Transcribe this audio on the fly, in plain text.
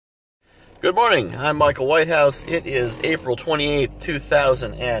Good morning, I'm Michael Whitehouse. It is April 28th,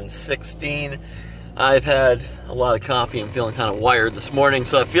 2016. I've had a lot of coffee. I'm feeling kind of wired this morning,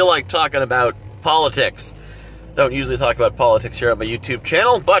 so I feel like talking about politics. Don't usually talk about politics here on my YouTube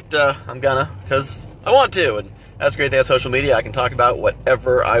channel, but I'm gonna, because I want to, and that's a great thing on social media. I can talk about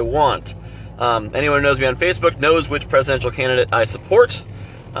whatever I want. Anyone who knows me on Facebook knows which presidential candidate I support.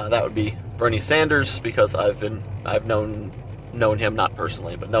 That would be Bernie Sanders, because I've known him, not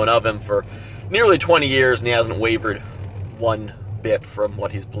personally, but known of him for nearly 20 years, and he hasn't wavered one bit from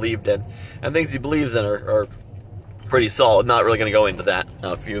what he's believed in. And things he believes in are pretty solid. Not really going to go into that.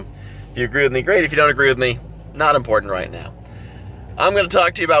 If you agree with me, great. If you don't agree with me, not important right now. I'm going to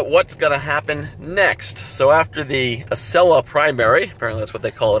talk to you about what's going to happen next. So after the Acela primary, apparently that's what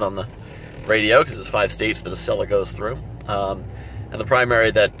they call it on the radio, because there's 5 states that Acela goes through, and the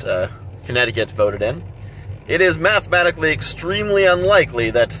primary that Connecticut voted in, it is mathematically extremely unlikely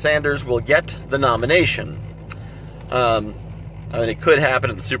that Sanders will get the nomination. I mean, it could happen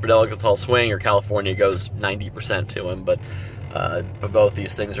at the Superdelegates Hall swing, or California goes 90% to him, but both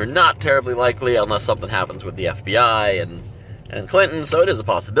these things are not terribly likely unless something happens with the FBI and Clinton, so it is a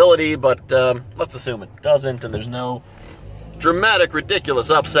possibility, but let's assume it doesn't, and there's no dramatic, ridiculous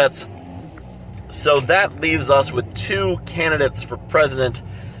upsets. So that leaves us with 2 candidates for president,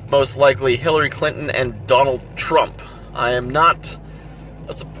 most likely Hillary Clinton and Donald Trump. I am not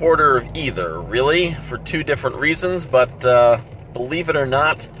a supporter of either, really, for 2 different reasons, but believe it or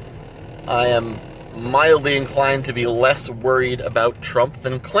not, I am mildly inclined to be less worried about Trump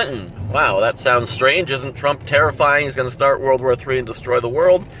than Clinton. Wow, that sounds strange. Isn't Trump terrifying? He's going to start World War III and destroy the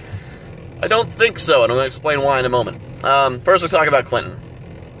world? I don't think so, and I'm going to explain why in a moment. First, let's talk about Clinton.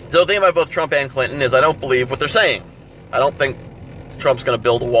 So the thing about both Trump and Clinton is I don't believe what they're saying. I don't think Trump's going to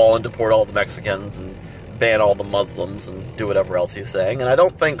build a wall and deport all the Mexicans and ban all the Muslims and do whatever else he's saying. And I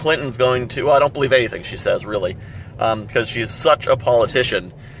don't think Clinton's going to, well, I don't believe anything she says, really, because she's such a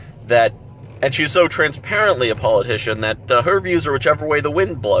politician that, and she's so transparently a politician that her views are whichever way the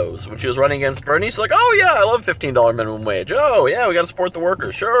wind blows. When she was running against Bernie, she's like, oh yeah, I love $15 minimum wage. Oh yeah, we got to support the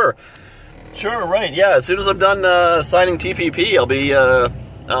workers. Sure, right, yeah, as soon as I'm done signing TPP,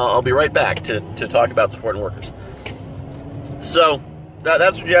 I'll be right back to talk about supporting workers. So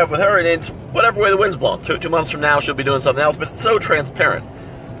that's what you have with her, and it's whatever way the wind's blowing. 2 months from now, she'll be doing something else, but it's so transparent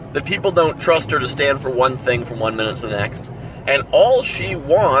that people don't trust her to stand for one thing from one minute to the next. And all she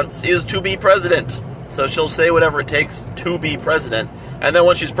wants is to be president. So she'll say whatever it takes to be president. And then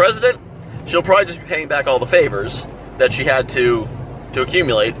once she's president, she'll probably just be paying back all the favors that she had to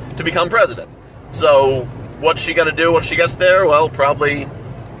accumulate to become president. So what's she going to do once she gets there? Well, probably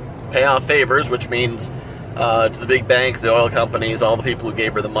pay off favors, which means to the big banks, the oil companies, all the people who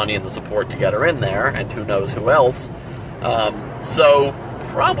gave her the money and the support to get her in there, and who knows who else. So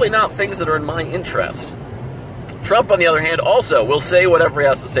probably not things that are in my interest. Trump, on the other hand, also will say whatever he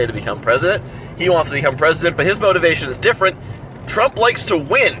has to say to become president. He wants to become president, but his motivation is different. Trump likes to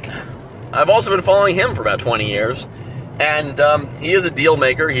win. I've also been following him for about 20 years, and he is a deal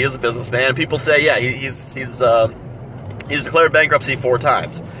maker. He is a businessman. People say, yeah, he's declared bankruptcy 4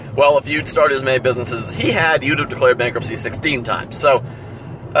 times. Well, if you'd started as many businesses as he had, you'd have declared bankruptcy 16 times. So,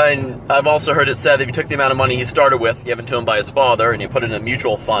 and I've also heard it said that if you took the amount of money he started with, given to him by his father, and you put it in a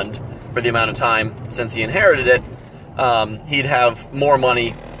mutual fund for the amount of time since he inherited it, he'd have more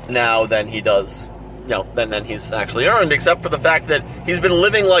money now than he does, than he's actually earned, except for the fact that he's been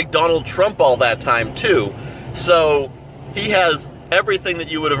living like Donald Trump all that time, too. So, he has everything that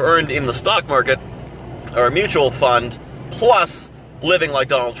you would have earned in the stock market, or a mutual fund, plus living like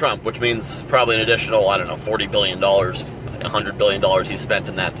Donald Trump, which means probably an additional, I don't know, $40 billion, $100 billion he spent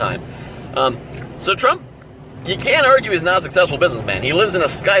in that time. So Trump, you can't argue he's not a successful businessman. He lives in a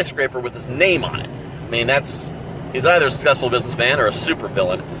skyscraper with his name on it. I mean, he's either a successful businessman or a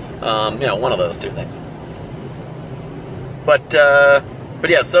supervillain. One of those 2 things. But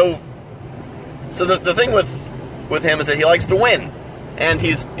yeah, so the thing with him is that he likes to win. And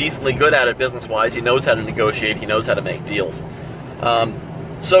he's decently good at it business-wise. He knows how to negotiate. He knows how to make deals.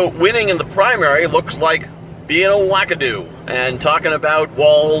 So winning in the primary looks like being a wackadoo and talking about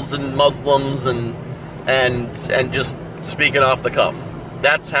walls and Muslims and just speaking off the cuff.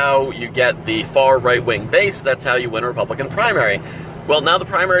 That's how you get the far right-wing base. That's how you win a Republican primary. Well, now the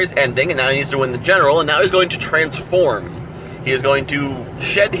primary is ending, and now he needs to win the general, and now he's going to transform. He is going to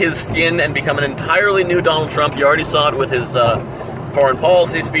shed his skin and become an entirely new Donald Trump. You already saw it with his foreign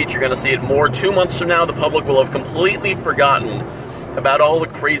policy speech. You're going to see it more 2 months from now. The public will have completely forgotten about all the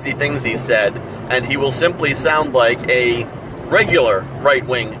crazy things he said, and he will simply sound like a regular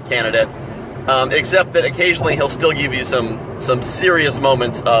right-wing candidate except that occasionally he'll still give you some serious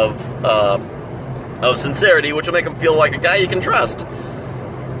moments of sincerity, which will make him feel like a guy you can trust.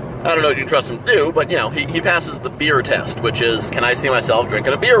 I don't know what you can trust him to do, but, you know, he passes the beer test, which is, can I see myself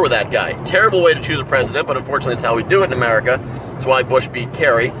drinking a beer with that guy? Terrible way to choose a president, but unfortunately it's how we do it in America. That's why Bush beat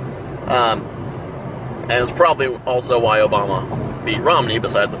Kerry. And it's probably also why Obama beat Romney,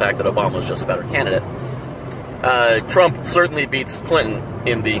 besides the fact that Obama was just a better candidate. Trump certainly beats Clinton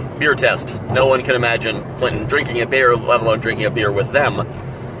in the beer test. No one can imagine Clinton drinking a beer, let alone drinking a beer with them.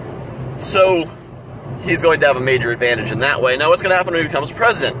 So he's going to have a major advantage in that way. Now, what's going to happen when he becomes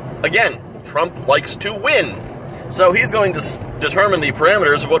president? Again, Trump likes to win. So he's going to determine the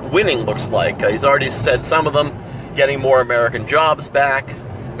parameters of what winning looks like. He's already said some of them: getting more American jobs back,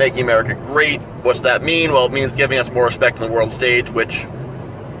 making America great. What's that mean? Well, it means giving us more respect on the world stage, which,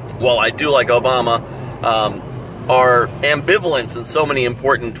 while I do like Obama, our ambivalence in so many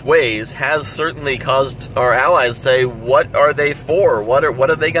important ways has certainly caused our allies to say, what are they for? What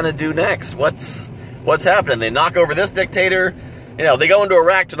are they going to do next? What's happening? They knock over this dictator. You know, they go into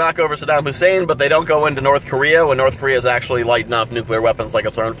Iraq to knock over Saddam Hussein, but they don't go into North Korea when North Korea is actually lighting off nuclear weapons like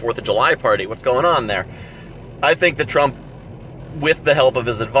it's their own 4th of July party. What's going on there? I think that Trump, with the help of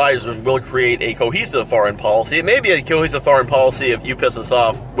his advisors, will create a cohesive foreign policy. It may be a cohesive foreign policy: if you piss us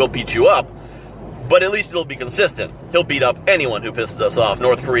off, we'll beat you up. But at least it'll be consistent. He'll beat up anyone who pisses us off: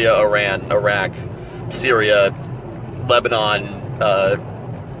 North Korea, Iran, Iraq, Syria, Lebanon,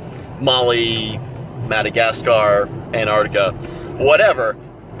 Mali, Madagascar, Antarctica, whatever.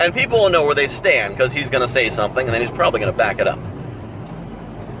 And people will know where they stand, because he's going to say something, and then he's probably going to back it up.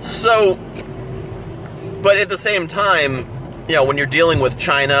 So, but at the same time, you know, when you're dealing with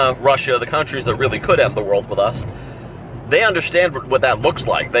China, Russia, the countries that really could end the world with us, they understand what that looks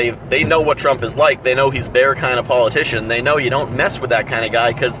like. They know what Trump is like. They know he's their kind of politician. They know you don't mess with that kind of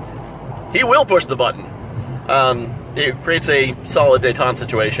guy, because he will push the button. It creates a solid détente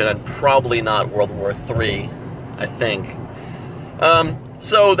situation, and probably not World War III, I think.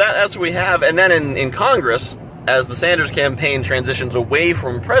 So that's what we have. And then in Congress, as the Sanders campaign transitions away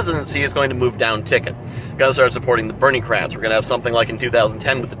from presidency, is going to move down ticket. Got to start supporting the Bernicrats. We're going to have something like in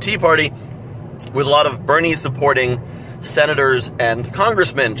 2010 with the Tea Party, with a lot of Bernie supporting senators and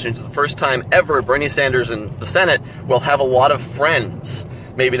congressmen. It's the first time ever Bernie Sanders in the Senate will have a lot of friends.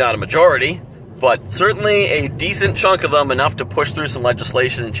 Maybe not a majority, but certainly a decent chunk of them, enough to push through some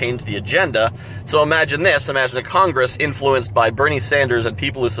legislation and change the agenda. So imagine this: imagine a Congress influenced by Bernie Sanders and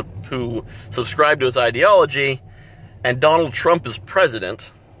people who subscribe to his ideology, and Donald Trump is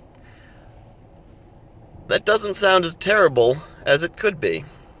president. That doesn't sound as terrible as it could be.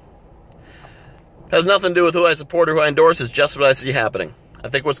 Has nothing to do with who I support or who I endorse. It's just what I see happening. I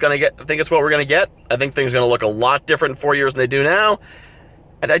think it's what we're going to get. I think things are going to look a lot different in 4 years than they do now.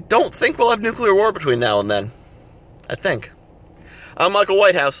 And I don't think we'll have nuclear war between now and then. I think. I'm Michael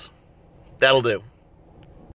Whitehouse. That'll do.